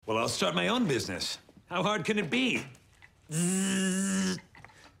Well, I'll start my own business. How hard can it be? Bzzz.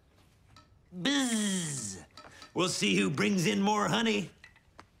 Bzzz. We'll see who brings in more honey.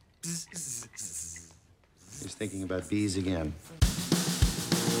 He's thinking about bees again.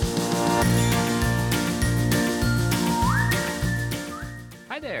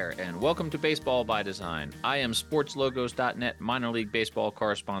 Hi there, and welcome to Baseball by Design. I am SportsLogos.net minor league baseball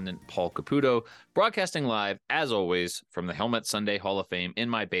correspondent Paul Caputo, broadcasting live, as always, from the Helmet Sunday Hall of Fame in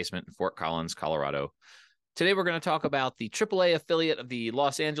my basement in Fort Collins, Colorado. Today we're going to talk about the AAA affiliate of the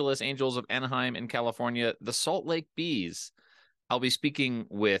Los Angeles Angels of Anaheim in California, the Salt Lake Bees. I'll be speaking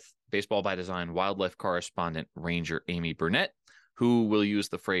with Baseball by Design wildlife correspondent Ranger Amy Burnett, who will use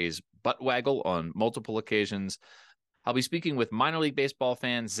the phrase butt waggle on multiple occasions. I'll be speaking with minor league baseball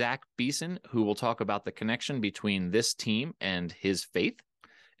fan Zach Beeson, who will talk about the connection between this team and his faith.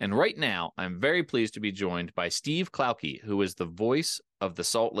 And right now, I'm very pleased to be joined by Steve Klauke, who is the voice of the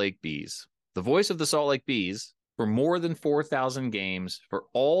Salt Lake Bees. The voice of the Salt Lake Bees for more than 4,000 games for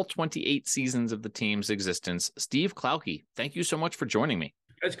all 28 seasons of the team's existence. Steve Klauke, thank you so much for joining me.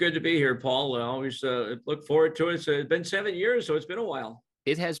 It's good to be here, Paul. I always look forward to it. It's been 7 years, so it's been a while.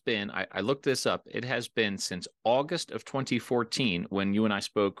 It has been, I looked this up, it has been since August of 2014 when you and I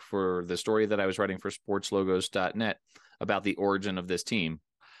spoke for the story that I was writing for SportsLogos.net about the origin of this team.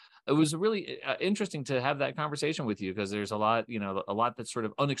 It was really interesting to have that conversation with you because there's a lot that's sort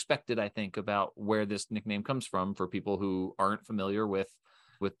of unexpected, I think, about where this nickname comes from for people who aren't familiar with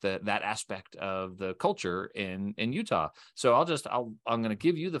that aspect of the culture in Utah. So I'm going to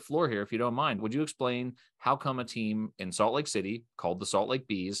give you the floor here, if you don't mind. Would you explain how come a team in Salt Lake City called the Salt Lake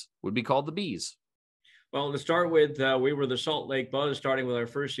Bees would be called the Bees? Well, to start with, we were the Salt Lake Buzz, starting with our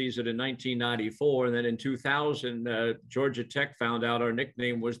first season in 1994. And then in 2000, Georgia Tech found out our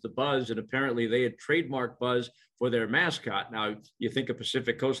nickname was the Buzz. And apparently they had trademarked Buzz for their mascot. Now, you think a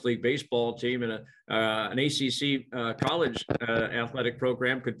Pacific Coast League baseball team and an ACC college athletic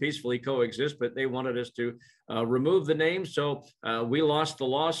program could peacefully coexist, but they wanted us to remove the name. So we lost the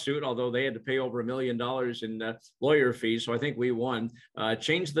lawsuit, although they had to pay over $1 million in lawyer fees. So I think we won.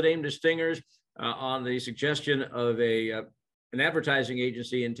 Changed the name to Stingers. On the suggestion of an advertising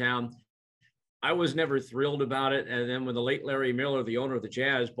agency in town. I was never thrilled about it. And then when the late Larry Miller, the owner of the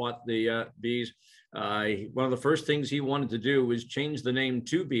Jazz, bought the Bees, one of the first things he wanted to do was change the name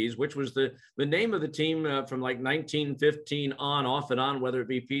to Bees, which was the name of the team from like 1915 on, off and on, whether it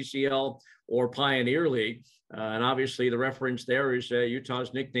be PCL or Pioneer League. And obviously the reference there is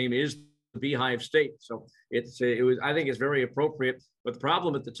Utah's nickname is the Beehive State. So I think it's very appropriate. But the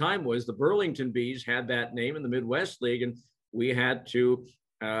problem at the time was the Burlington Bees had that name in the Midwest League, and we had to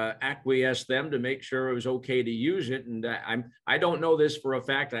acquiesce them to make sure it was okay to use it. And I don't know this for a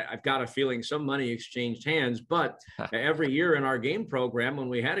fact. I've got a feeling some money exchanged hands, but every year in our game program, when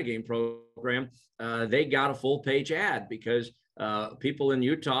we had a game program, they got a full page ad because people in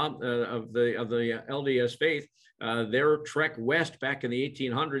Utah of the LDS faith, their trek west back in the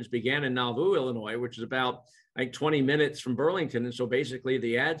 1800s began in Nauvoo, Illinois, which is about 20 minutes from Burlington. And so basically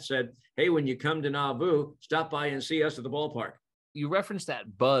the ad said, hey, when you come to Nauvoo, stop by and see us at the ballpark. You referenced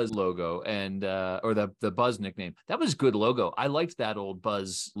that Buzz logo and or the Buzz nickname. That was good logo. I liked that old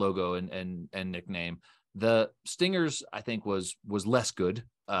Buzz logo and nickname. The Stingers, I think, was less good.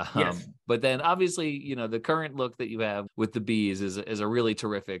 Yes. But then obviously, the current look that you have with the Bees is a really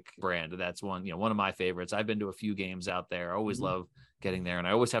terrific brand. That's one of my favorites. I've been to a few games out there. I always love getting there, and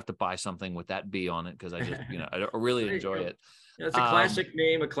I always have to buy something with that bee on it because I just, I really enjoy it. It's a classic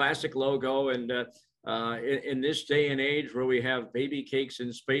name, a classic logo, and in this day and age where we have baby cakes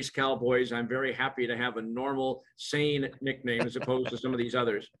and space cowboys, I'm very happy to have a normal, sane nickname as opposed to some of these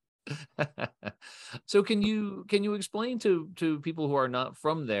others. So can you explain to people who are not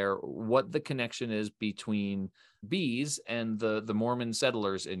from there what the connection is between bees and the Mormon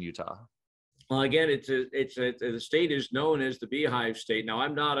settlers in Utah? Well, again, the state is known as the Beehive State. Now,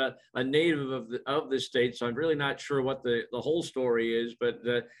 I'm not a native of the state, so I'm really not sure what the whole story is. But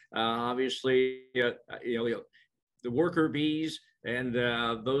obviously, the worker bees and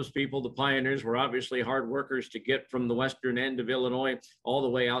those people, the pioneers, were obviously hard workers to get from the western end of Illinois all the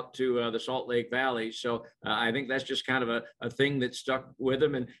way out to the Salt Lake Valley. So I think that's just kind of a thing that stuck with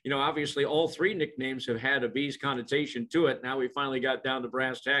them. And, obviously all three nicknames have had a bees connotation to it. Now we finally got down to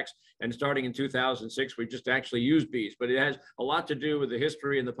brass tacks. And starting in 2006, we just actually use bees. But it has a lot to do with the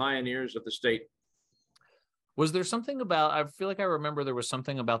history and the pioneers of the state. Was there something about, I feel like I remember there was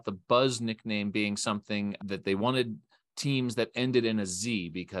something about the Buzz nickname being something that they wanted teams that ended in a Z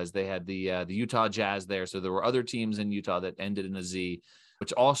because they had the Utah Jazz there. So there were other teams in Utah that ended in a Z.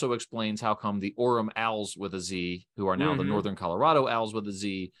 which also explains how come the Orem Owls with a Z, who are now the Northern Colorado Owls with a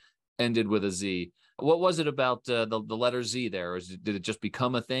Z, ended with a Z. What was it about the letter Z there? Did it just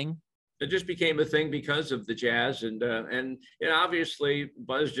become a thing? It just became a thing because of the Jazz, and obviously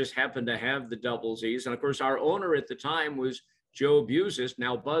Buzz just happened to have the double Z's, and of course our owner at the time was Joe Buzas.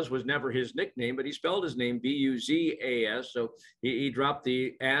 Now Buzz was never his nickname, but he spelled his name Buzas, so he dropped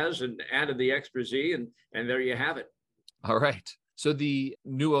the as and added the extra Z, and there you have it. All right. So the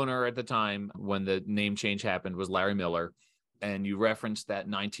new owner at the time when the name change happened was Larry Miller. And you referenced that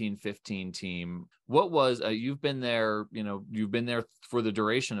 1915 team. What was, you've been there for the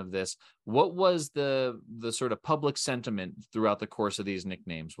duration of this. What was the sort of public sentiment throughout the course of these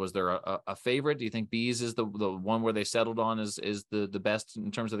nicknames? Was there a favorite? Do you think Bees is the one where they settled on is the best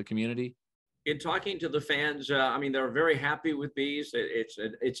in terms of the community? In talking to the fans, they're very happy with Bees.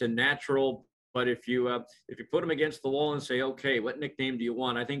 It's a natural. But if you put them against the wall and say, okay, what nickname do you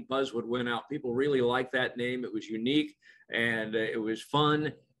want? I think Buzz would win out. People really like that name. It was unique and it was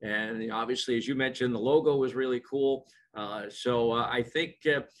fun. And obviously, as you mentioned, the logo was really cool. So I think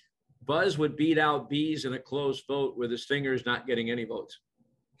Buzz would beat out Bees in a close vote with the Stingers not getting any votes.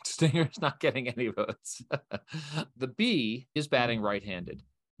 Stingers not getting any votes. The Bee is batting right-handed.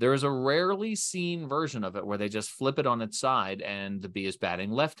 There is a rarely seen version of it where they just flip it on its side and the Bee is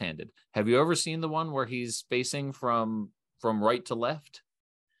batting left-handed. Have you ever seen the one where he's facing from right to left?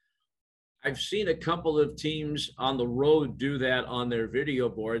 I've seen a couple of teams on the road do that on their video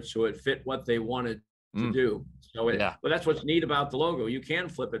board, so it fit what they wanted to do. So but that's what's neat about the logo. You can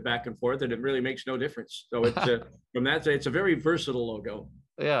flip it back and forth, and it really makes no difference. So it's from that side, it's a very versatile logo.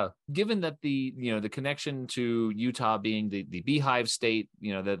 Yeah. Given that the connection to Utah being the Beehive State,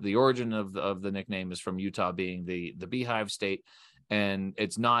 that the origin of the nickname is from Utah being the Beehive State, and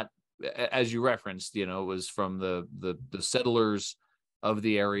it's not, as you referenced, it was from the settlers of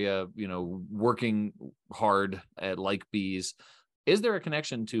the area, working hard at like bees. Is there a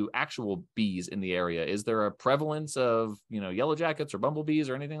connection to actual bees in the area? Is there a prevalence of, yellow jackets or bumblebees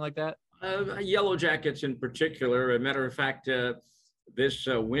or anything like that? Yellow jackets in particular. As a matter of fact, this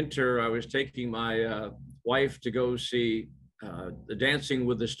winter, I was taking my wife to go see the Dancing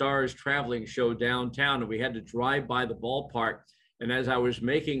with the Stars traveling show downtown, and we had to drive by the ballpark. And as I was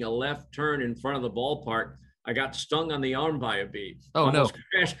making a left turn in front of the ballpark, I got stung on the arm by a bee. Oh,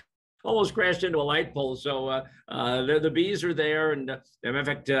 Almost crashed into a light pole. So the bees are there. And in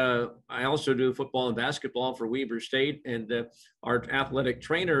fact, I also do football and basketball for Weber State. And our athletic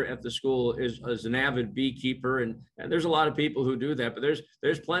trainer at the school is an avid beekeeper. And there's a lot of people who do that. But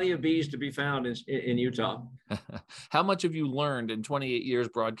there's plenty of bees to be found in Utah. How much have you learned in 28 years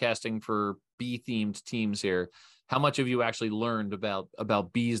broadcasting for bee-themed teams here? How much have you actually learned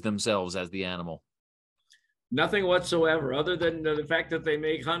about bees themselves as the animal? Nothing whatsoever, other than the fact that they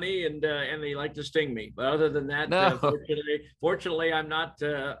make honey and they like to sting me. But other than that, fortunately, I'm not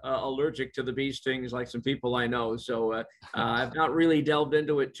allergic to the bee stings like some people I know. So I've not really delved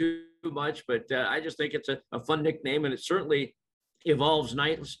into it too much. But I just think it's a fun nickname, and it certainly evolves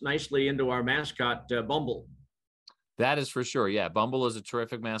nicely into our mascot, Bumble. That is for sure. Yeah, Bumble is a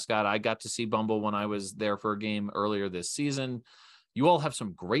terrific mascot. I got to see Bumble when I was there for a game earlier this season. You all have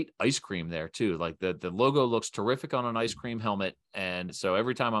some great ice cream there too. Like the logo looks terrific on an ice cream helmet. And so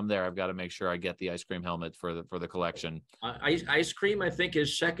every time I'm there, I've got to make sure I get the ice cream helmet for the collection. Ice cream, I think,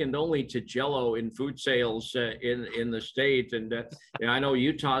 is second only to Jell-O in food sales in the state. And I know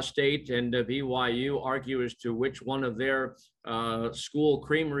Utah State and BYU argue as to which one of their school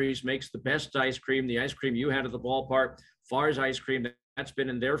creameries makes the best ice cream. The ice cream you had at the ballpark, Farr's ice cream, that's been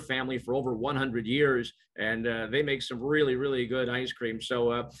in their family for over 100 years, and they make some really, really good ice cream.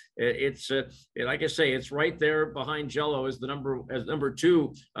 So it's like I say, it's right there behind Jell-O as number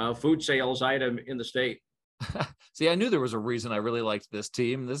two food sales item in the state. See, I knew there was a reason I really liked this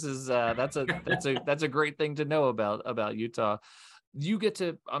team. This is that's a great thing to know about Utah. You get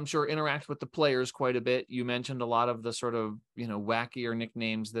to, I'm sure, interact with the players quite a bit. You mentioned a lot of the sort of, wackier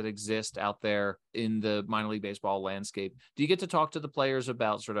nicknames that exist out there in the minor league baseball landscape. Do you get to talk to the players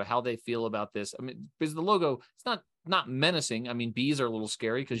about sort of how they feel about this? I mean, because the logo, it's not menacing. I mean, bees are a little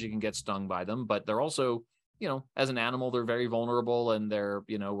scary because you can get stung by them, but they're also, as an animal, they're very vulnerable, and they're,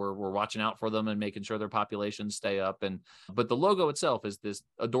 we're watching out for them and making sure their populations stay up. But the logo itself is this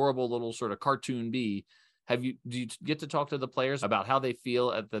adorable little sort of cartoon bee. Do you get to talk to the players about how they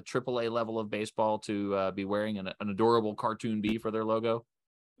feel at the AAA level of baseball to be wearing an adorable cartoon bee for their logo?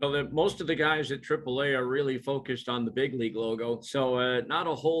 Well, most of the guys at AAA are really focused on the big league logo. So not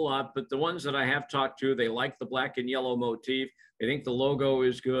a whole lot, but the ones that I have talked to, they like the black and yellow motif. They think the logo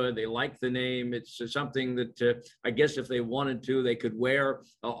is good. They like the name. It's something that I guess if they wanted to, they could wear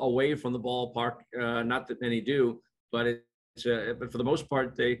away from the ballpark. Not that many do, but but for the most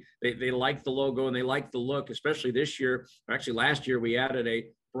part, they like the logo and they like the look, especially this year. Actually, last year we added a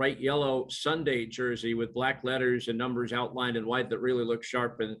bright yellow Sunday jersey with black letters and numbers outlined in white that really looks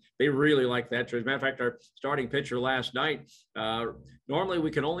sharp, and they really like that jersey. As a matter of fact, our starting pitcher last night, normally we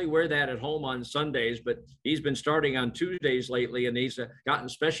can only wear that at home on Sundays, but he's been starting on Tuesdays lately, and he's gotten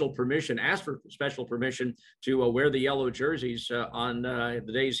special permission, asked for special permission to wear the yellow jerseys on the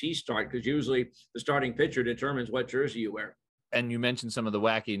days he starts, because usually the starting pitcher determines what jersey you wear. And you mentioned some of the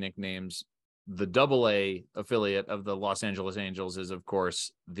wacky nicknames. The AA affiliate of the Los Angeles Angels is, of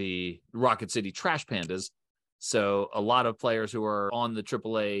course, the Rocket City Trash Pandas. So a lot of players who are on the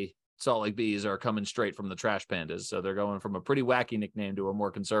AAA Salt Lake Bees are coming straight from the Trash Pandas. So they're going from a pretty wacky nickname to a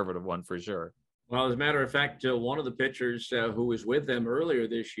more conservative one for sure. Well, as a matter of fact, one of the pitchers who was with them earlier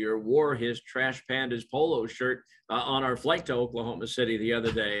this year wore his Trash Pandas polo shirt on our flight to Oklahoma City the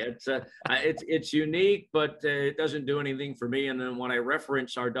other day. It's unique, but it doesn't do anything for me. And then when I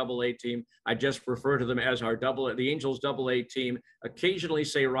reference our AA team, I just refer to them as our the Angels AA team. Occasionally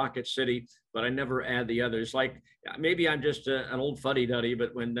say Rocket City, but I never add the others. Like maybe I'm just an old fuddy-duddy,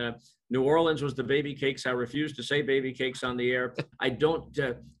 but when New Orleans was the Baby Cakes, I refused to say Baby Cakes on the air. I don't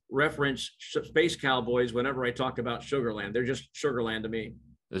reference Space Cowboys whenever I talk about Sugarland. They're just Sugarland to me.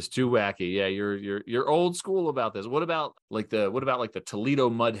 It's too wacky. Yeah, you're old school about this. What about like the Toledo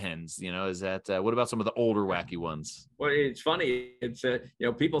Mud Hens? You know, is that what about some of the older wacky ones? Well, it's funny. It's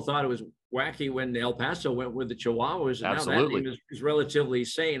people thought it was wacky when El Paso went with the Chihuahuas, and Absolutely. now that name is relatively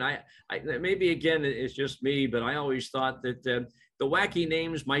sane. I maybe again it's just me, but I always thought that the wacky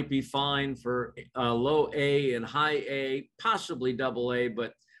names might be fine for low A and high A, possibly double A,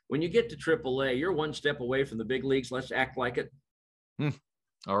 but when you get to AAA, you're one step away from the big leagues. Let's act like it.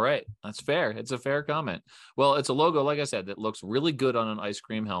 All right. That's fair. It's a fair comment. Well, it's a logo, like I said, that looks really good on an ice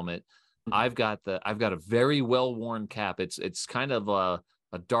cream helmet. I've got a very well-worn cap. It's kind of a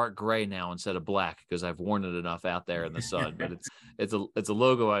dark gray now instead of black because I've worn it enough out there in the sun, but it's a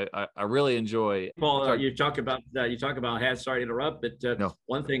logo I really enjoy. Well, you talk about hats. Sorry to interrupt, but No.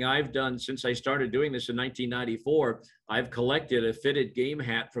 One thing I've done since I started doing this in 1994, I've collected a fitted game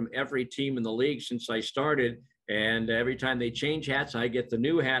hat from every team in the league since I started. And every time they change hats, I get the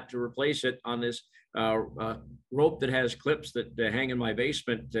new hat to replace it on this rope that has clips that hang in my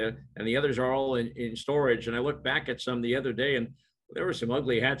basement, and the others are all in storage. And I looked back at some the other day, and there were some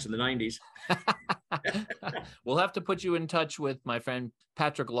ugly hats in the 90s. We'll have to put you in touch with my friend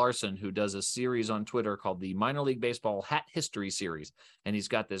Patrick Larson, who does a series on Twitter called the Minor League Baseball Hat History Series. And he's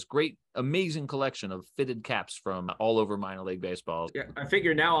got this great, amazing collection of fitted caps from all over minor league baseball. Yeah, I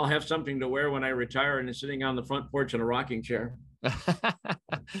figure now I'll have something to wear when I retire and sitting on the front porch in a rocking chair.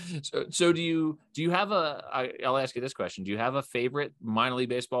 So do you have I'll ask you this question. Do you have a favorite minor league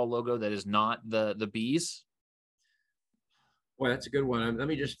baseball logo that is not the bees? Boy, that's a good one. Let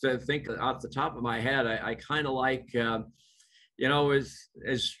me just think off the top of my head. I kind of like, as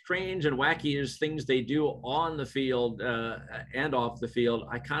strange and wacky as things they do on the field and off the field,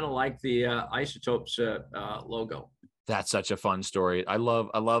 I kind of like the Isotopes logo. That's such a fun story. I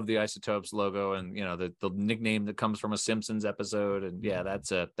love the Isotopes logo, and the nickname that comes from a Simpsons episode. And yeah,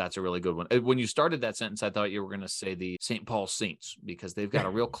 that's a really good one. When you started that sentence, I thought you were going to say the St. Paul Saints, because they've got a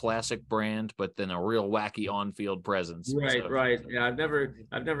real classic brand, but then a real wacky on-field presence. Right, so. Right. Yeah, I've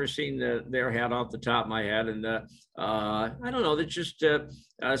never seen their hat off the top of my head, and I don't know. That's just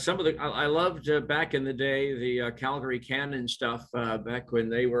some of the. I loved back in the day the Calgary Cannon stuff back when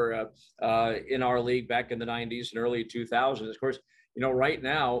they were in our league back in the 90s and early 2000s. Of course, right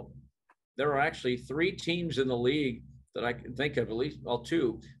now there are actually 3 teams in the league that I can think of, at least, well,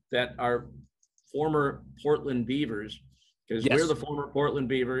 2 that are former Portland Beavers, because Yes. we're the former Portland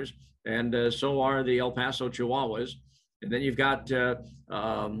Beavers, and so are the El Paso Chihuahuas. And then you've got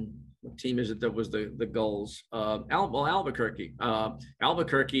what team is it that was the Gulls? Albuquerque.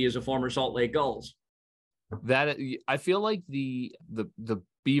 Albuquerque is a former Salt Lake Gulls. That I feel like the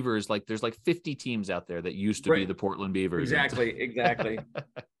Beavers, like there's like 50 teams out there that used to be the Portland Beavers. Exactly.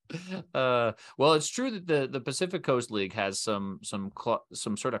 Well, it's true that the Pacific Coast League has some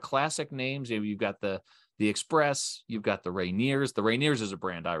sort of classic names. You've got the the Express, you've got the Rainiers. The Rainiers is a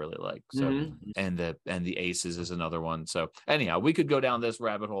brand I really like. So, and the Aces is another one. So anyhow, we could go down this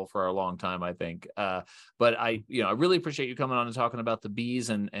rabbit hole for a long time, I think. But I really appreciate you coming on and talking about the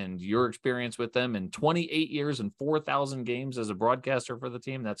Bees and your experience with them, and 28 years and 4,000 games as a broadcaster for the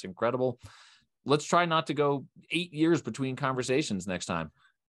team. That's incredible. Let's try not to go 8 years between conversations next time.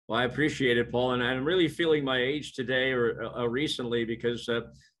 Well, I appreciate it, Paul. And I'm really feeling my age today or recently because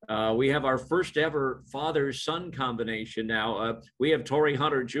we have our first ever father-son combination now. We have Torrey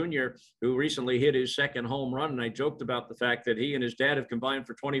Hunter Jr., who recently hit his second home run. And I joked about the fact that he and his dad have combined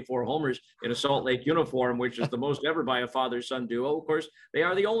for 24 homers in a Salt Lake uniform, which is the most ever by a father-son duo. Of course, they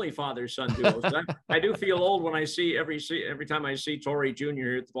are the only father-son duos. So I do feel old when I see every time I see Torrey Jr.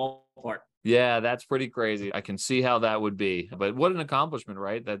 here at the ballpark. Yeah, that's pretty crazy. I can see how that would be, but what an accomplishment,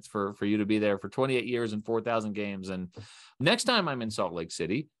 right? That's for you to be there for 28 years and 4,000 games. And next time I'm in Salt Lake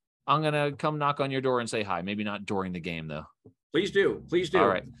City, I'm going to come knock on your door and say hi. Maybe not during the game though. Please do. Please do. All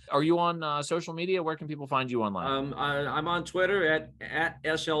right. Are you on social media? Where can people find you online? I'm on Twitter at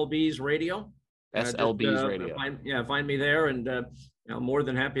SLB's Radio. SLB's Radio. Find me there, and I'm more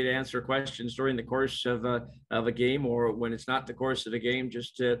than happy to answer questions during the course of a game, or when it's not the course of the game.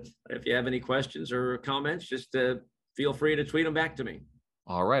 Just if you have any questions or comments, just feel free to tweet them back to me.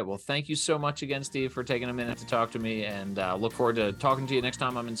 All right. Well, thank you so much again, Steve, for taking a minute to talk to me, and look forward to talking to you next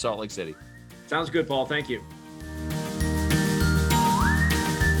time I'm in Salt Lake City. Sounds good, Paul. Thank you.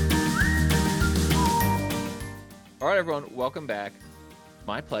 All right, everyone. Welcome back.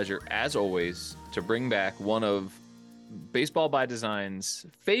 My pleasure, as always, to bring back one of Baseball by Design's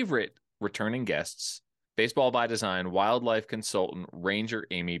favorite returning guests, Baseball by Design wildlife consultant Ranger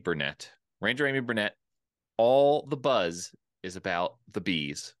Amy Burnett. Ranger Amy Burnett, all the buzz is about the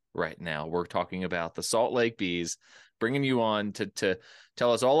bees right now. We're talking about the Salt Lake Bees, bringing you on to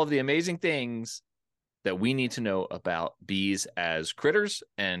tell us all of the amazing things that we need to know about bees as critters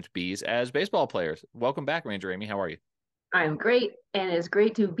and bees as baseball players. Welcome back, Ranger Amy. How are you? I'm great, and it's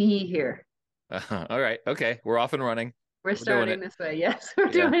great to be here. All right. Okay. We're off and running. We're starting this way. Yes, we're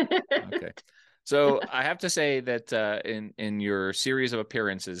doing it. Okay. So I have to say that in your series of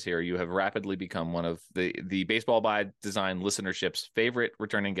appearances here, you have rapidly become one of the Baseball by Design listenership's favorite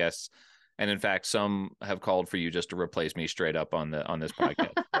returning guests. And in fact, some have called for you just to replace me straight up on this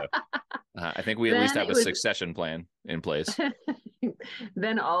podcast. So, I think we at least have a succession plan in place.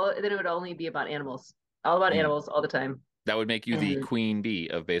 Then it would only be about animals, all about animals all the time. That would make you the queen bee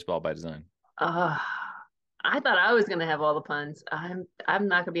of Baseball by Design. I thought I was going to have all the puns. I'm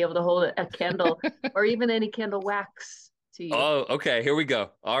not going to be able to hold a candle or even any candle wax to you. Oh, okay. Here we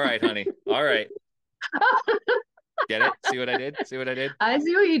go. All right, honey. All right. Get it? See what I did? See what I did? I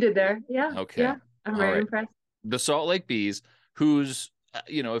see what you did there. Yeah. Okay. Yeah. I'm very impressed. The Salt Lake Bees, whose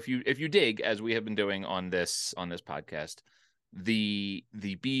if you dig, as we have been doing on this podcast, the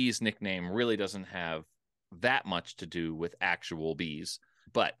bees nickname really doesn't have that much to do with actual bees,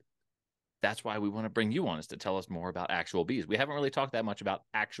 but that's why we want to bring you on, is to tell us more about actual bees. We haven't really talked that much about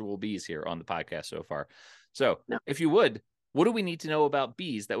actual bees here on the podcast so far. So if you would, what do we need to know about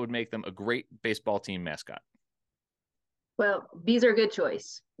bees that would make them a great baseball team mascot? Well, bees are a good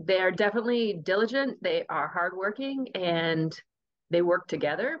choice. They are definitely diligent. They are hardworking, and they work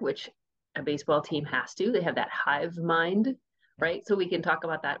together, which a baseball team has to. They have that hive mind, right? So we can talk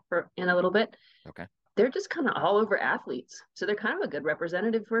about that in a little bit. Okay. They're just kind of all over athletes. So they're kind of a good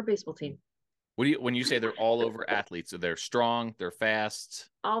representative for a baseball team. When you say they're all over athletes, so they're strong, they're fast,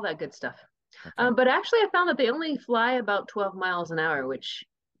 all that good stuff. Okay. But actually I found that they only fly about 12 miles an hour, which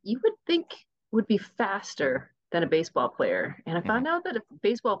you would think would be faster than a baseball player. And I found out that a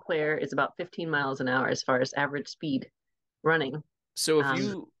baseball player is about 15 miles an hour as far as average speed running. So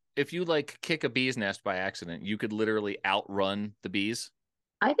if you like kick a bee's nest by accident, you could literally outrun the bees?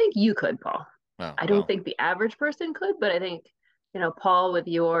 I think you could, Paul. Oh, I don't think the average person could, but I think, Paul, with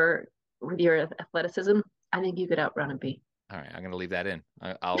your athleticism, I think you could outrun a bee. All right, I'm going to leave that in.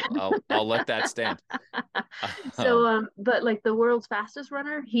 I'll let that stand. So, but like the world's fastest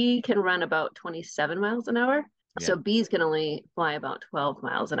runner, he can run about 27 miles an hour. Yeah. So bees can only fly about 12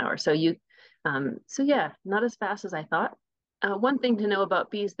 miles an hour. So not as fast as I thought. One thing to know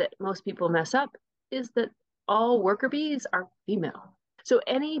about bees that most people mess up is that all worker bees are female. So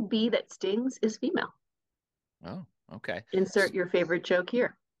any bee that stings is female. Oh, okay. Insert your favorite joke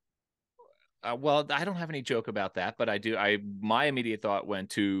here. Well, I don't have any joke about that, but I do. My immediate thought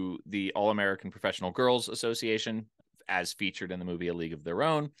went to the All-American Professional Girls Association, as featured in the movie A League of Their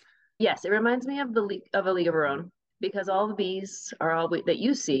Own. Yes, it reminds me of A League of Our Own, because all the bees that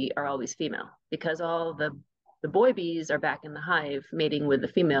you see are always female. Because all the boy bees are back in the hive mating with the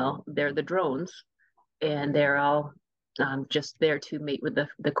female. They're the drones. and they're all just there to mate with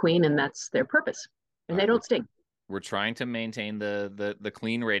the queen, and that's their purpose. And they don't sting. We're trying to maintain the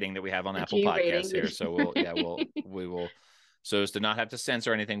clean rating that we have on Apple G Podcasts rating. here. So we will, so as to not have to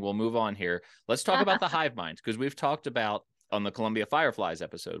censor anything, we'll move on here. Let's talk about the hive mind, because we've talked about on the Columbia Fireflies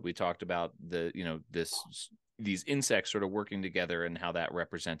episode, we talked about these insects sort of working together and how that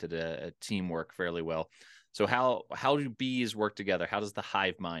represented a teamwork fairly well. So how do bees work together? How does the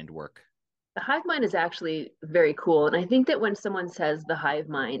hive mind work? The hive mind is actually very cool. And I think that when someone says the hive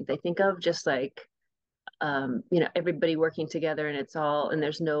mind, they think of just like, everybody working together and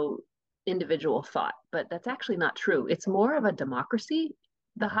there's no individual thought, but that's actually not true. It's more of a democracy.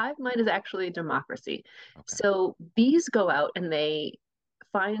 The hive mind is actually a democracy. Okay. So bees go out and they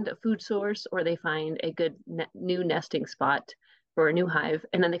find a food source, or they find a good new nesting spot for a new hive,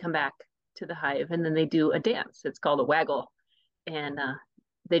 and then they come back to the hive and then they do a dance. It's called a waggle, and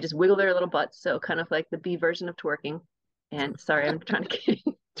they just wiggle their little butts, so kind of like the bee version of twerking. And sorry, I'm trying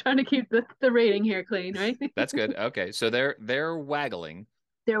to keep the rating here clean, right? That's good. Okay, so they're waggling.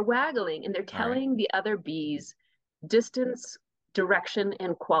 They're waggling, and they're telling the other bees distance, direction,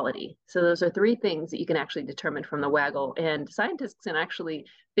 and quality. So those are 3 things that you can actually determine from the waggle. And scientists can actually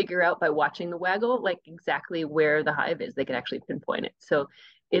figure out by watching the waggle, like exactly where the hive is. They can actually pinpoint it. So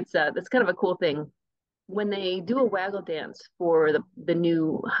it's that's kind of a cool thing. When they do a waggle dance for the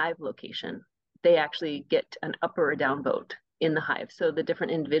new hive location, they actually get an up or a down vote in the hive. So the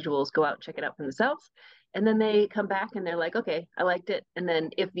different individuals go out and check it out for themselves. And then they come back and they're like, okay, I liked it. And then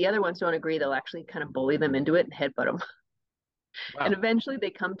if the other ones don't agree, they'll actually kind of bully them into it and headbutt them. Wow. And eventually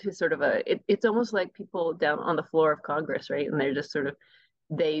they come to sort of it's almost like people down on the floor of Congress, right? And they're just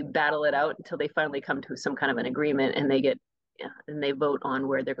they battle it out until they finally come to some kind of an agreement, and and they vote on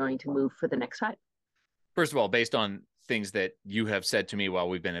where they're going to move for the next hive. First of all, based on things that you have said to me while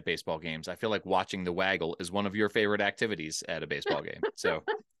we've been at baseball games, I feel like watching the waggle is one of your favorite activities at a baseball game. So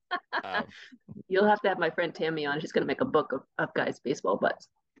you'll have to have my friend Tammy on. She's going to make a book of guys' baseball butts.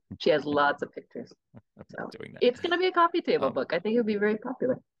 She has lots of pictures. So doing that. It's going to be a coffee table book. I think it would be very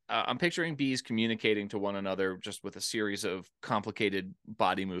popular. I'm picturing bees communicating to one another just with a series of complicated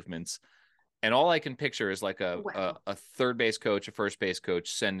body movements. And all I can picture is like a third base coach, a first base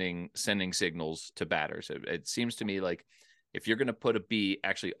coach sending signals to batters. It seems to me like if you're going to put a bee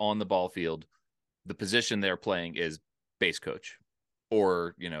actually on the ball field, the position they're playing is base coach,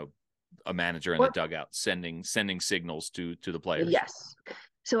 or a manager in the dugout sending signals to the players. Yes.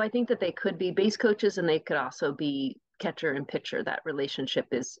 So I think that they could be base coaches, and they could also be catcher and pitcher. That relationship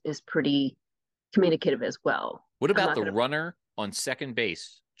is pretty communicative as well. What about the runner on second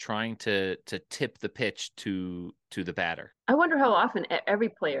base trying to tip the pitch to the batter? I wonder how often every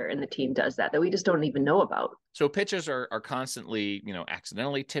player in the team does that we just don't even know about. So pitchers are constantly,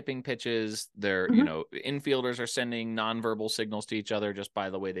 accidentally tipping pitches. They're, infielders are sending nonverbal signals to each other just by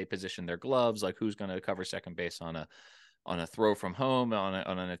the way they position their gloves, like who's going to cover second base on a throw from home, on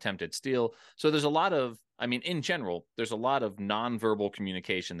an attempted steal. So there's a lot of, in general, there's a lot of nonverbal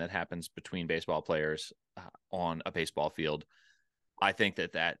communication that happens between baseball players on a baseball field. I think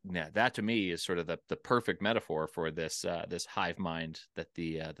that to me is sort of the perfect metaphor for this hive mind that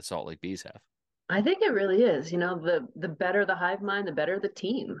the Salt Lake Bees have. I think it really is. The better the hive mind, the better the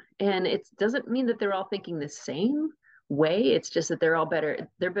team. And it doesn't mean that they're all thinking the same way. It's just that they're all better.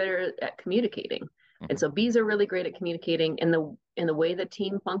 They're better at communicating. And so bees are really great at communicating, and in the way the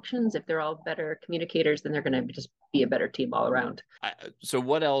team functions. If they're all better communicators, then they're going to just be a better team all around. So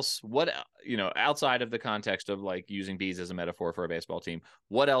what else, outside of the context of like using bees as a metaphor for a baseball team,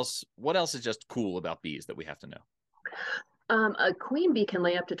 what else is just cool about bees that we have to know? A queen bee can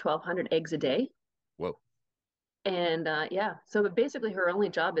lay up to 1,200 eggs a day. Whoa. And so basically her only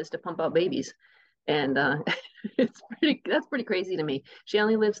job is to pump out babies. And that's pretty crazy to me. She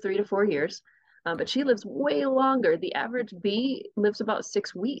only lives 3 to 4 years. But she lives way longer. The average bee lives about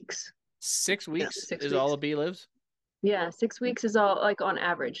 6 weeks. 6 weeks is all a bee lives? Yeah, 6 weeks is all like on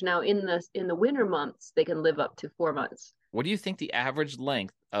average. Now in the winter months, they can live up to 4 months. What do you think the average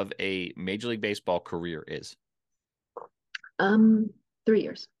length of a Major League Baseball career is? 3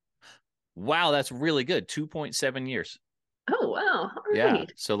 years. Wow, that's really good. 2.7 years. Oh, wow. All right. Yeah,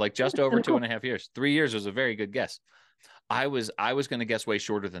 so like just over 2.5 years. 3 years was a very good guess. I was going to guess way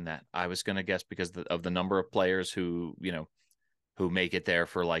shorter than that. I was going to guess because of the number of players who make it there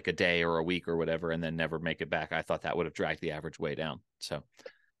for like a day or a week or whatever and then never make it back. I thought that would have dragged the average way down. So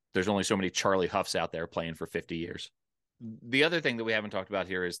there's only so many Charlie Huffs out there playing for 50 years. The other thing that we haven't talked about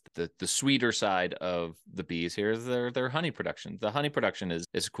here is the sweeter side of the bees here is their honey production. The honey production is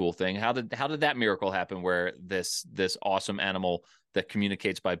a cool thing. How did that miracle happen where this awesome animal that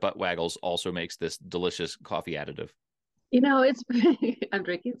communicates by butt waggles also makes this delicious coffee additive? It's I'm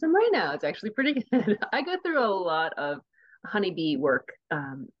drinking some right now. It's actually pretty good. I go through a lot of honeybee work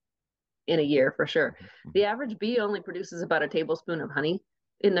in a year for sure. The average bee only produces about a tablespoon of honey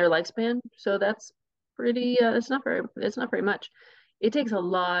in their lifespan, so that's pretty. It's not very much. It takes a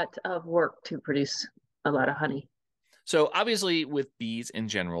lot of work to produce a lot of honey. So obviously, with bees in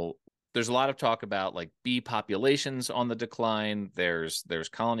general, there's a lot of talk about like bee populations on the decline. There's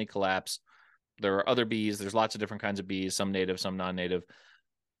colony collapse. There are other bees. There's lots of different kinds of bees, some native, some non-native.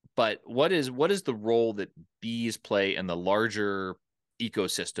 But what is the role that bees play in the larger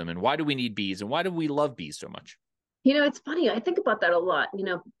ecosystem, and why do we need bees, and why do we love bees so much? It's funny. I think about that a lot.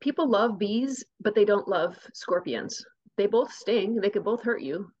 People love bees, but they don't love scorpions. They both sting. They could both hurt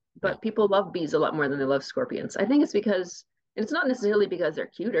you, but people love bees a lot more than they love scorpions. I think it's because, and it's not necessarily because they're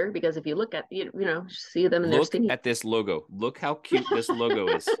cuter, because if you look at, see them and they're skinny. Look at this logo. Look how cute this logo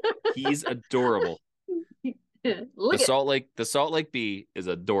is. He's adorable. The Salt Lake bee is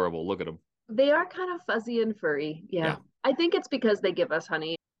adorable. Look at him. They are kind of fuzzy and furry. Yeah. I think it's because they give us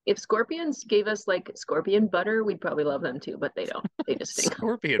honey. If scorpions gave us like scorpion butter, we'd probably love them too, but they don't. They just stink.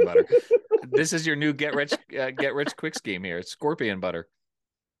 Scorpion butter. This is your new get rich quick scheme here. It's scorpion butter.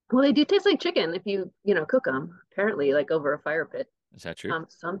 Well, they do taste like chicken if you cook them. Apparently, like over a fire pit. Is that true?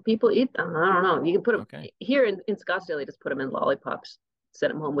 Some people eat them. I don't know. You can put them here in Scottsdale. They just put them in lollipops.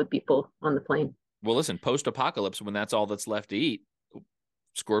 Send them home with people on the plane. Well, listen, post-apocalypse, when that's all that's left to eat,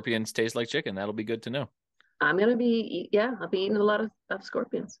 scorpions taste like chicken. That'll be good to know. I'll be eating a lot of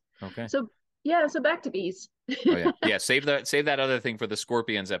scorpions. Okay. So back to bees. Yeah. Save that other thing for the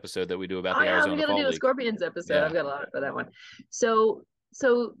scorpions episode that we do about the Arizona we're gonna do a scorpions episode. Yeah. I've got a lot for that one. So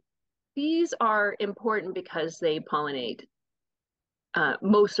bees are important because they pollinate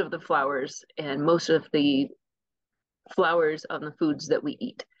most of the flowers and most of the flowers on the foods that we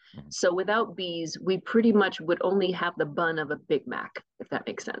eat. Mm-hmm. So without bees, we pretty much would only have the bun of a Big Mac, if that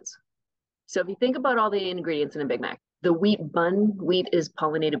makes sense. So if you think about all the ingredients in a Big Mac, the wheat is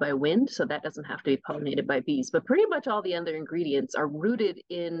pollinated by wind, so that doesn't have to be pollinated by bees. But pretty much all the other ingredients are rooted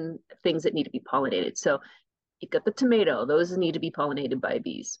in things that need to be pollinated. So you've got the tomato, those need to be pollinated by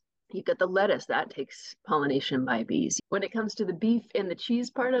bees. You've got the lettuce, that takes pollination by bees. When it comes to the beef and the cheese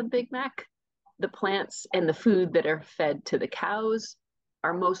part of Big Mac, the plants and the food that are fed to the cows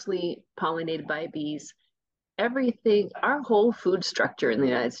are mostly pollinated by bees. Everything, our whole food structure in the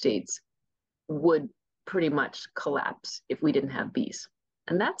United States would pretty much collapse if we didn't have bees.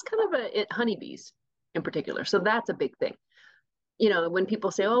 And that's kind of honeybees in particular. So that's a big thing. When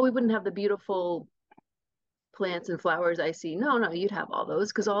people say, oh, we wouldn't have the beautiful plants and flowers I see. No, you'd have all those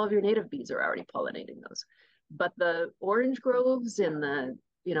because all of your native bees are already pollinating those. But the orange groves and the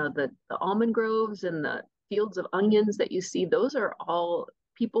almond groves and the fields of onions that you see, those are all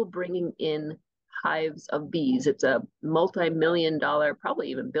people bringing in hives of bees. It's a multi-million-dollar, probably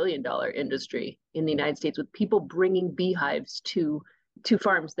even billion-dollar industry in the United States with people bringing beehives to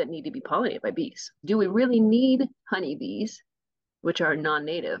farms that need to be pollinated by bees. Do we really need honeybees, which are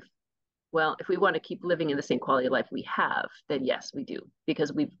non-native? Well, if we want to keep living in the same quality of life we have, then yes, we do,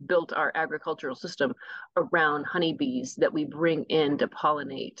 because we've built our agricultural system around honeybees that we bring in to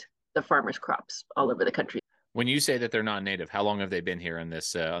pollinate the farmers' crops all over the country. When you say that they're non-native, how long have they been here on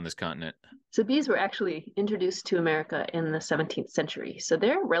this continent? So bees were actually introduced to America in the 17th century. So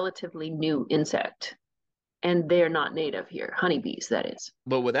they're a relatively new insect, and they're not native here. Honeybees, that is.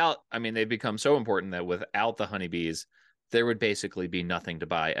 But they've become so important that without the honeybees, there would basically be nothing to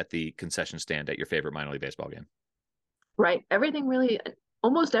buy at the concession stand at your favorite minor league baseball game. Right.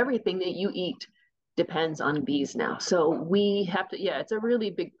 Almost everything that you eat depends on bees now. So we have to, it's a really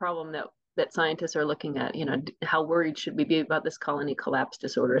big problem that scientists are looking at, how worried should we be about this colony collapse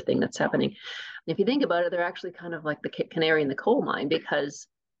disorder thing that's happening? And if you think about it, they're actually kind of like the canary in the coal mine, because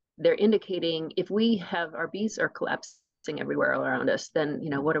they're indicating if our bees are collapsing everywhere around us, then,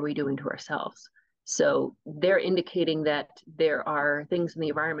 what are we doing to ourselves? So they're indicating that there are things in the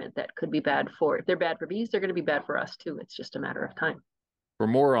environment that could be bad if they're bad for bees, they're going to be bad for us too. It's just a matter of time. For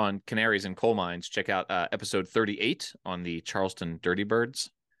more on canaries and coal mines, check out episode 38 on the Charleston Dirty Birds.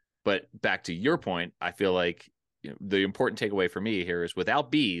 But back to your point, I feel like the important takeaway for me here is without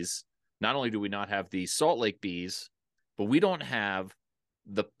bees, not only do we not have the Salt Lake bees, but we don't have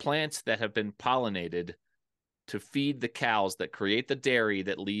the plants that have been pollinated to feed the cows that create the dairy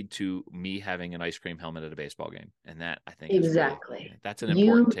that lead to me having an ice cream helmet at a baseball game. And that, I think, exactly. That's an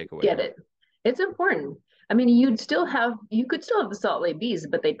important takeaway. Get it. It's important. I mean, you could still have the Salt Lake Bees,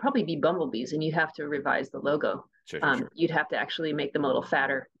 but they'd probably be bumblebees, and you have to revise the logo. Sure. You'd have to actually make them a little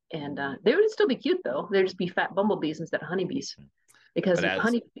fatter, and they would still be cute though. They'd just be fat bumblebees instead of honeybees, because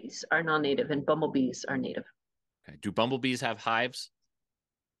honeybees are non-native and bumblebees are native. Okay. Do bumblebees have hives?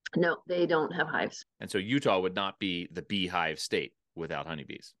 No, they don't have hives. And so Utah would not be the beehive state without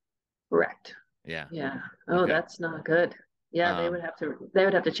honeybees. Correct. Yeah. Oh, okay. That's not good. Yeah, they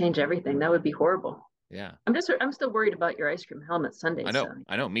would have to change everything. That would be horrible. Yeah. I'm still worried about your ice cream helmet Sunday.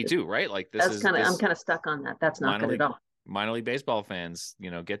 I know. Me too. Right. Like I'm kind of stuck on that. That's not good at all. Minor league baseball fans,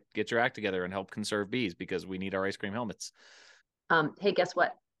 get your act together and help conserve bees, because we need our ice cream helmets. Hey, guess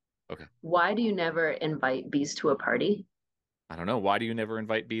what? Okay. Why do you never invite bees to a party? I don't know. Why do you never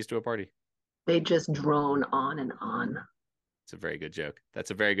invite bees to a party? They just drone on and on. It's a very good joke.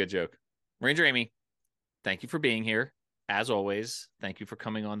 That's a very good joke. Ranger Amy, thank you for being here. As always, thank you for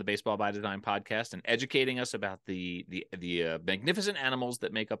coming on the Baseball by Design podcast and educating us about the magnificent animals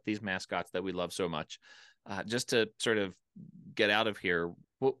that make up these mascots that we love so much. Just to sort of get out of here,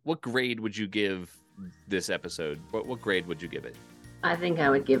 what grade would you give this episode? What grade would you give it? I think I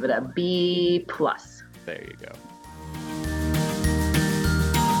would give it a B+. There you go.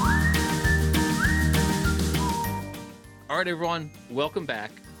 All right, everyone, welcome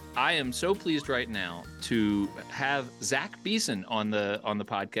back. I am so pleased right now to have Zach Beeson on the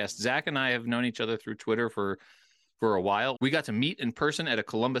podcast. Zach and I have known each other through Twitter for a while. We got to meet in person at a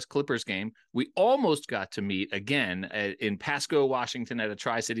Columbus Clippers game. We almost got to meet again in Pasco, Washington at a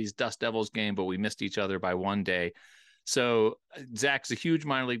Tri-Cities Dust Devils game, but we missed each other by one day. So Zach's a huge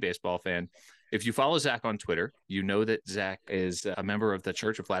minor league baseball fan. If you follow Zach on Twitter, you know that Zach is a member of the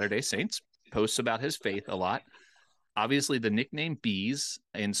Church of Latter-day Saints, posts about his faith a lot. Obviously, the nickname Bees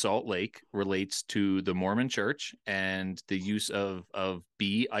in Salt Lake relates to the Mormon Church and the use of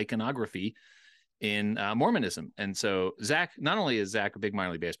bee iconography in Mormonism. And so Zach, not only is Zach a big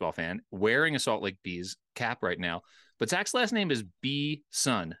minor league baseball fan, wearing a Salt Lake Bees cap right now, but Zach's last name is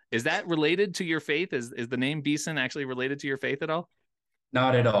Beeson. Is that related to your faith? Is the name Beeson actually related to your faith at all?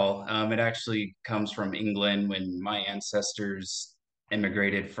 Not at all. It actually comes from England when my ancestors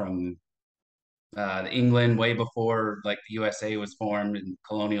immigrated from England way before like the USA was formed in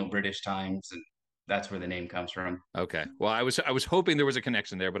colonial British times, and that's where the name comes from. Okay. Well, I was hoping there was a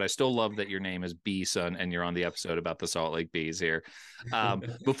connection there, but I still love that your name is Beeson and you're on the episode about the Salt Lake Bees here.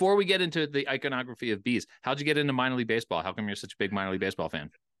 Before we get into the iconography of bees, how'd you get into minor league baseball? How come you're such a big minor league baseball fan?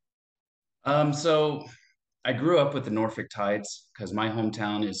 So I grew up with the Norfolk Tides because my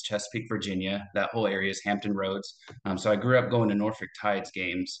hometown is Chesapeake, Virginia. That whole area is Hampton Roads. So I grew up going to Norfolk Tides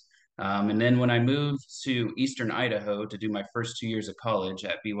games. And then when I moved to Eastern Idaho to do my first 2 years of college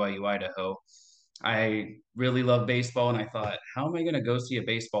at BYU, Idaho, I really love baseball. And I thought, how am I going to go see a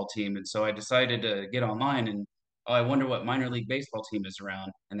baseball team? And so I decided to get online and, oh, I wonder what minor league baseball team is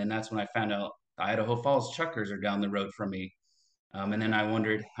around. And then that's when I found out the Idaho Falls Chuckers are down the road from me. And then I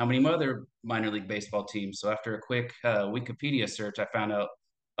wondered how many other minor league baseball teams. So after a quick Wikipedia search, I found out,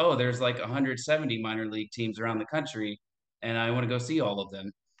 oh, there's like 170 minor league teams around the country, and I want to go see all of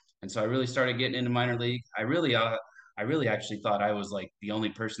them. And so I really started getting into minor league. I really actually thought I was like the only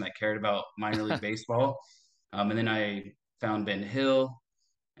person that cared about minor league baseball. And then I found Ben Hill,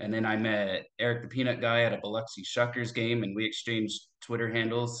 and then I met Eric the Peanut Guy at a Biloxi Shuckers game, and we exchanged Twitter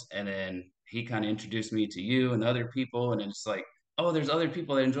handles. And then he kind of introduced me to you and other people, and it's like, oh, there's other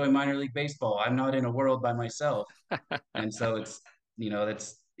people that enjoy minor league baseball. I'm not in a world by myself. And so it's,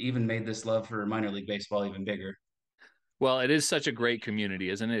 that's even made this love for minor league baseball even bigger. Well, it is such a great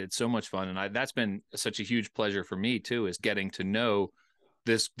community, isn't it? It's so much fun. And that's been such a huge pleasure for me too, is getting to know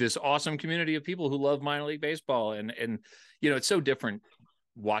this awesome community of people who love minor league baseball. And it's so different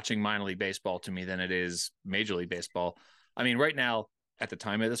watching minor league baseball to me than it is Major League Baseball. I mean, right now, at the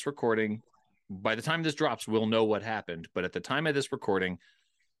time of this recording, by the time this drops, we'll know what happened. But at the time of this recording,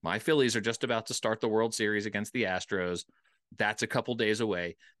 my Phillies are just about to start the World Series against the Astros. That's a couple days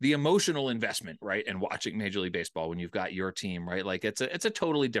away. The emotional investment, right, and watching Major League Baseball when you've got your team, right, like it's a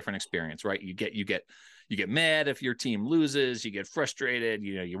totally different experience, right? You get mad if your team loses, you get frustrated,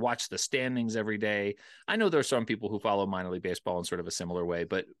 you watch the standings every day. I know there are some people who follow minor league baseball in sort of a similar way,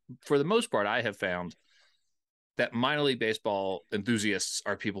 but for the most part, I have found that minor league baseball enthusiasts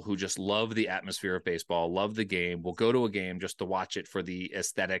are people who just love the atmosphere of baseball, love the game, will go to a game just to watch it for the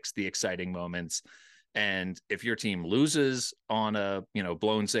aesthetics, the exciting moments. And if your team loses on a,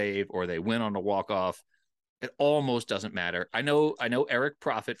 blown save or they win on a walk-off, it almost doesn't matter. I know Eric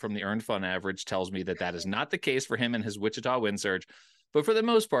Profit from the Earned Fun Average tells me that is not the case for him and his Wichita Wind Surge. But for the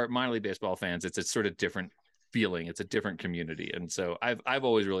most part, minor league baseball fans, it's a sort of different feeling. It's a different community. And so I've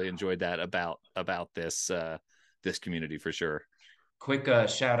always really enjoyed that about this this community for sure. Quick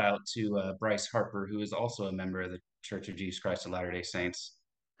shout out to Bryce Harper, who is also a member of the Church of Jesus Christ of Latter-day Saints.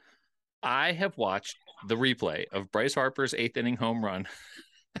 I have watched the replay of Bryce Harper's 8th inning home run.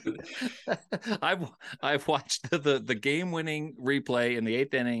 I've watched the game-winning replay in the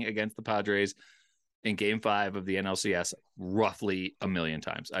 8th inning against the Padres in Game 5 of the NLCS roughly a million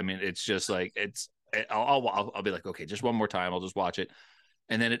times. I mean, it's just like I'll be like, okay, just one more time. I'll just watch it.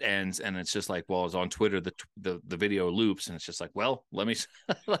 And then it ends, and it's just like, well, it's on Twitter. The video loops, and it's just like, well, let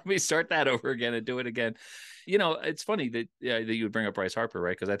me start that over again and do it again. You know, it's funny that you would bring up Bryce Harper,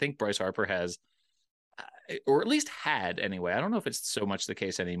 right? Because I think Bryce Harper has, or at least had anyway. I don't know if it's so much the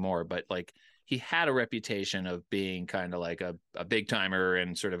case anymore, but like he had a reputation of being kind of like a big timer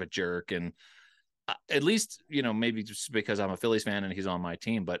and sort of a jerk, and at least, you know, maybe just because I'm a Phillies fan and he's on my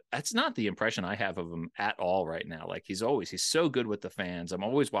team, but that's not the impression I have of him at all right now. Like he's so good with the fans. I'm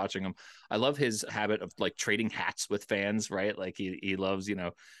always watching him. I love his habit of like trading hats with fans, right? Like he loves, you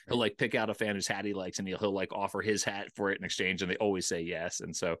know, he'll like pick out a fan whose hat he likes and he'll like offer his hat for it in exchange. And they always say yes.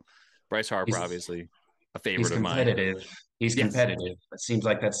 And so Bryce Harper, obviously a favorite of mine. He's competitive. It seems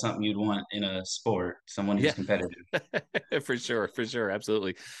like that's something you'd want in a sport, someone who's competitive. For sure.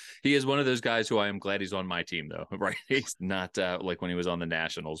 Absolutely. He is one of those guys who I am glad he's on my team, though, right? He's not like when he was on the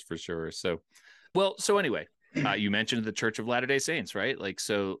Nationals, for sure. So, well, so anyway, you mentioned the Church of Latter-day Saints, right? Like,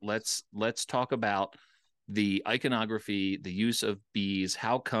 so let's talk about the iconography, the use of bees.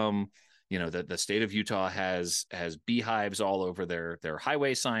 How come, you know, the state of Utah has beehives all over their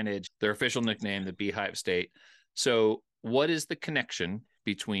highway signage, their official nickname, the Beehive State. So what is the connection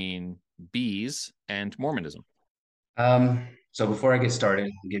between bees and Mormonism? So before I get started,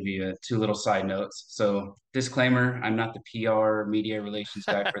 I'll give you two little side notes. So disclaimer, I'm not the PR media relations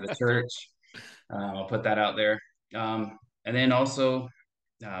guy for the church. I'll put that out there. And then also,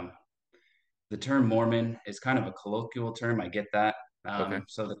 the term Mormon is kind of a colloquial term. I get that. Okay.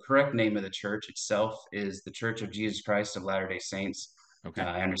 So the correct name of the church itself is the Church of Jesus Christ of Latter-day Saints. Okay.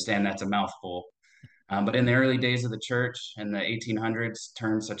 I understand that's a mouthful. But in the early days of the church in the 1800s,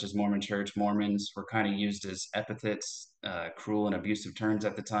 terms such as Mormon Church, Mormons were kind of used as epithets, cruel and abusive terms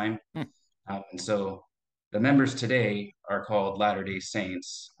at the time. And so the members today are called Latter-day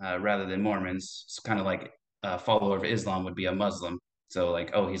Saints rather than Mormons. It's kind of like a follower of Islam would be a Muslim. So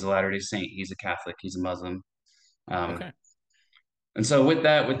like, oh, he's a Latter-day Saint, he's a Catholic, he's a Muslim. Okay. And so with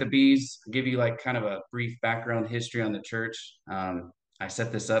that, with the bees, I'll give you like kind of a brief background history on the church. I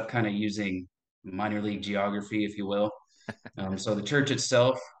set this up kind of using minor league geography, if you will. So the church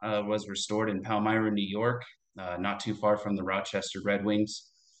itself was restored in Palmyra, New York, not too far from the Rochester Red Wings.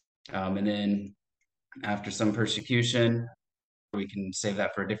 And then after some persecution, we can save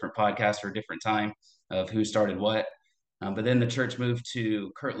that for a different podcast for a different time of who started what. But then the church moved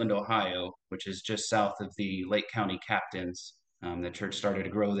to Kirtland, Ohio, which is just south of the Lake County Captains. The church started to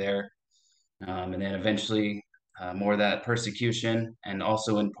grow there. And then eventually more of that persecution, and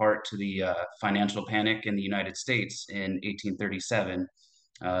also in part to the financial panic in the United States in 1837,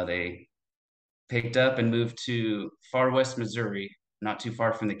 they picked up and moved to far west Missouri, not too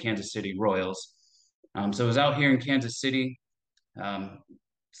far from the Kansas City Royals. So it was out here in Kansas City.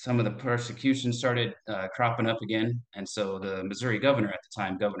 Some of the persecution started cropping up again. And so the Missouri governor at the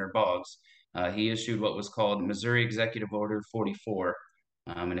time, Governor Boggs, he issued what was called Missouri Executive Order 44.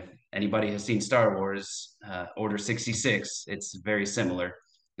 And if anybody has seen Star Wars, Order 66, it's very similar.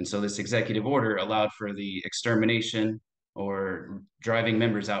 And so this executive order allowed for the extermination or driving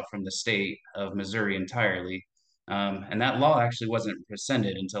members out from the state of Missouri entirely. And that law actually wasn't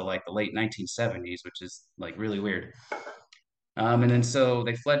rescinded until like the late 1970s, which is like really weird. And then so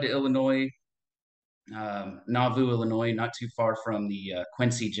they fled to Illinois, Nauvoo, Illinois, not too far from the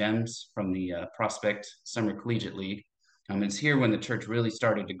Quincy Gems from the Prospect Summer Collegiate League. It's here when the church really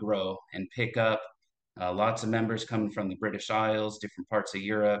started to grow and pick up. Lots of members coming from the British Isles, different parts of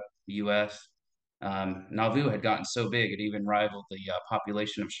Europe, the US. Nauvoo had gotten so big, it even rivaled the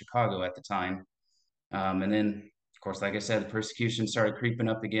population of Chicago at the time. And then, of course, like I said, the persecution started creeping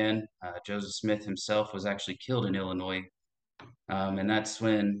up again. Joseph Smith himself was actually killed in Illinois. And that's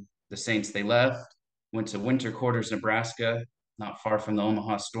when the Saints, they left, went to Winter Quarters, Nebraska, not far from the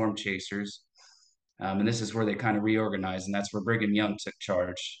Omaha Storm Chasers. And this is where they kind of reorganized, and that's where Brigham Young took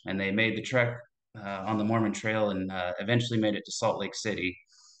charge. And they made the trek on the Mormon Trail and eventually made it to Salt Lake City.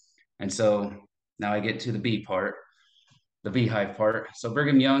 And so now I get to the bee part, the beehive part. So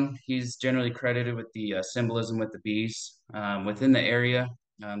Brigham Young, he's generally credited with the symbolism with the bees. Within the area,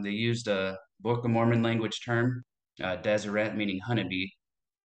 they used a Book of Mormon language term, Deseret, meaning honeybee.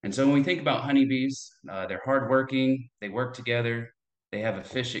 And so when we think about honeybees, they're hardworking, they work together, they have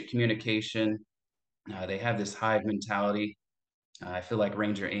efficient communication, they have this hive mentality. I feel like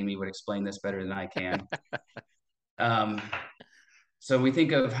Ranger Amy would explain this better than I can. Um, so we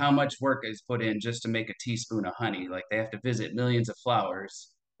think of how much work is put in just to make a teaspoon of honey. Like they have to visit millions of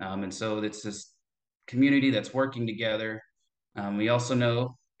flowers. And so it's this community that's working together. We also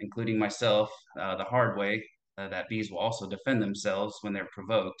know, including myself, the hard way, that bees will also defend themselves when they're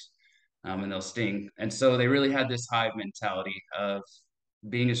provoked, and they'll sting. And so they really had this hive mentality of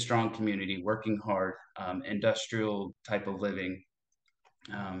being a strong community, working hard, industrial type of living.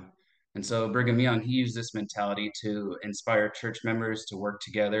 Um, and so Brigham Young, he used this mentality to inspire church members to work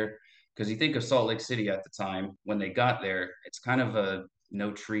together. Because you think of Salt Lake City at the time, when they got there, it's kind of a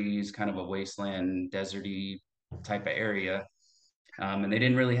no trees, kind of a wasteland, deserty type of area. And they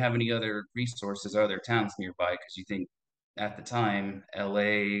didn't really have any other resources or other towns nearby. Because you think at the time,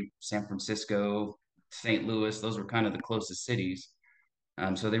 LA, San Francisco, St. Louis, those were kind of the closest cities.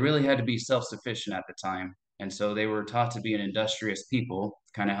 So they really had to be self-sufficient at the time. And so they were taught to be an industrious people,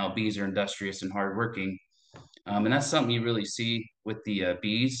 kind of how bees are industrious and hardworking. And that's something you really see with the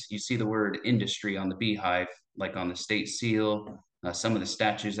bees. You see the word industry on the beehive, like on the state seal, some of the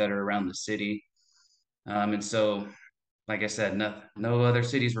statues that are around the city. And so, like I said, no other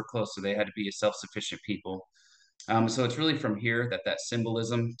cities were close, so they had to be a self-sufficient people. So it's really from here that that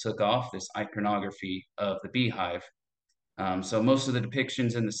symbolism took off, this iconography of the beehive. So most of the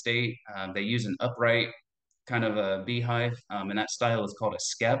depictions in the state, they use an upright kind of a beehive, and that style is called a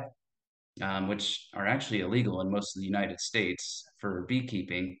skep, which are actually illegal in most of the United States for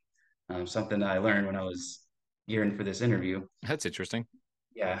beekeeping. Something that I learned when I was gearing for this interview. That's interesting.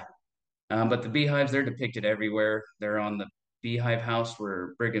 Yeah. But the beehives, they're depicted everywhere. They're on the beehive house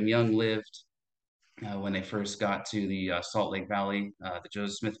where Brigham Young lived when they first got to the Salt Lake Valley, the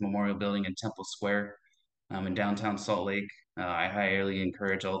Joseph Smith Memorial Building in Temple Square in downtown Salt Lake. I highly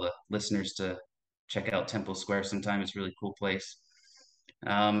encourage all the listeners to check out Temple Square sometime. It's a really cool place.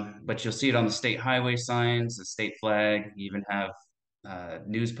 But you'll see it on the state highway signs, the state flag. You even have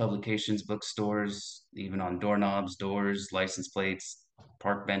news publications, bookstores, even on doorknobs, doors, license plates,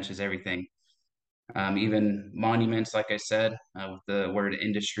 park benches, everything. Even monuments, like I said, with the word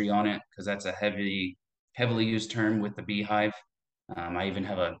industry on it, because that's a heavily used term with the beehive. I even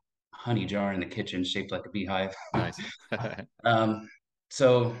have a honey jar in the kitchen shaped like a beehive. Nice. um,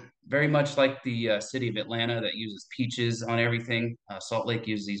 so very much like the city of Atlanta that uses peaches on everything, Salt Lake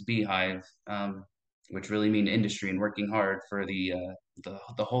uses these beehive, which really mean industry and working hard for the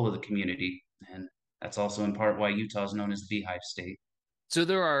whole of the community. And that's also in part why Utah is known as the Beehive State. So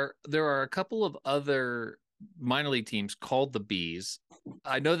there are a couple of other minor league teams called the Bees.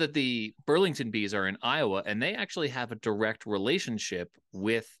 I know that the Burlington Bees are in Iowa, and they actually have a direct relationship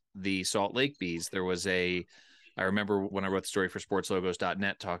with the Salt Lake Bees. I remember when I wrote the story for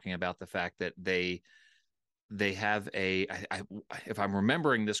sportslogos.net talking about the fact that they have if I'm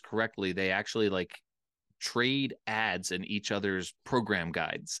remembering this correctly, they actually like trade ads in each other's program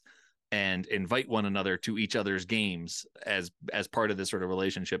guides and invite one another to each other's games as part of this sort of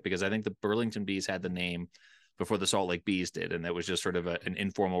relationship, because I think the Burlington Bees had the name before the Salt Lake Bees did, and that was just sort of an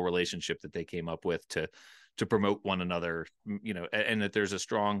informal relationship that they came up with to promote one another, and that there's a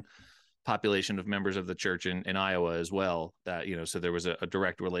strong population of members of the church in Iowa as well, that so there was a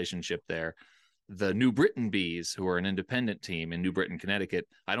direct relationship there. The New Britain Bees, who are an independent team in New Britain, Connecticut,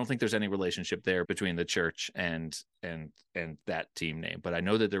 I don't think there's any relationship there between the church and that team name, but I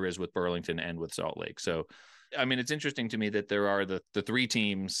know that there is with Burlington and with Salt Lake. So, I mean, it's interesting to me that there are the three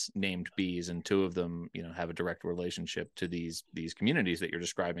teams named Bees, and two of them, have a direct relationship to these communities that you're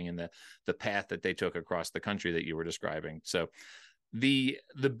describing, and the path that they took across the country that you were describing. So, the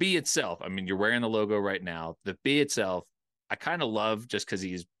bee itself, I mean, you're wearing the logo right now. The bee itself, I kind of love just because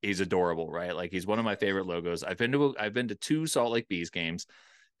he's adorable, right? Like, he's one of my favorite logos. I've been to 2 Salt Lake Bees games,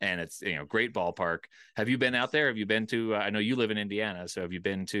 and it's great ballpark. Have you been out there? Have you been to? I know you live in Indiana, so have you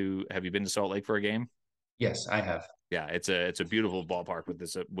been to Salt Lake for a game? Yes, I have. Yeah, it's a beautiful ballpark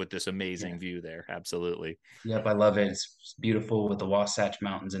with this amazing view there. Absolutely. Yep, I love it. It's beautiful with the Wasatch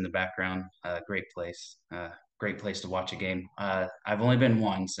Mountains in the background. Great place. Great place to watch a game. I've only been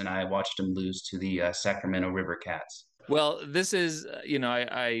once, and I watched them lose to the Sacramento River Cats. Well, this is,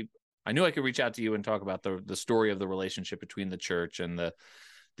 I knew I could reach out to you and talk about the story of the relationship between the church and the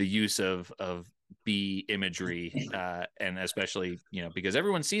use of bee imagery, and especially, because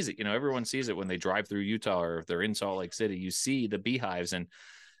everyone sees it. Everyone sees it when they drive through Utah, or if they're in Salt Lake City, you see the beehives, and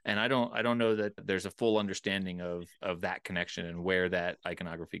And I don't know that there's a full understanding of that connection and where that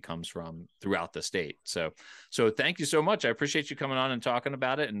iconography comes from throughout the state. So thank you so much. I appreciate you coming on and talking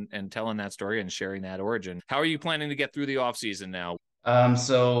about it and telling that story and sharing that origin. How are you planning to get through the off season now?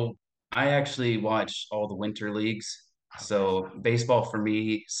 So I actually watch all the winter leagues. So baseball for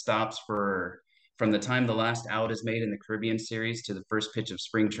me stops from the time the last out is made in the Caribbean series to the first pitch of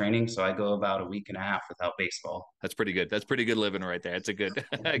spring training. So I go about a week and a half without baseball. That's pretty good. That's pretty good living right there. It's a good,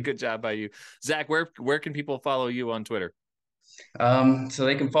 good job by you. Zach, where can people follow you on Twitter? So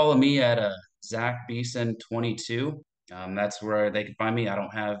they can follow me at Zach Beeson 22. That's where they can find me. I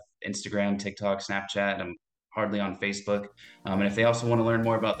don't have Instagram, TikTok, Snapchat. I'm hardly on Facebook. And if they also want to learn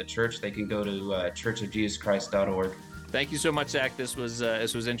more about the church, they can go to churchofjesuschrist.org. Thank you so much, Zach. This was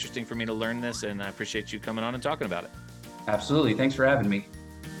interesting for me to learn this, and I appreciate you coming on and talking about it. Absolutely. Thanks for having me.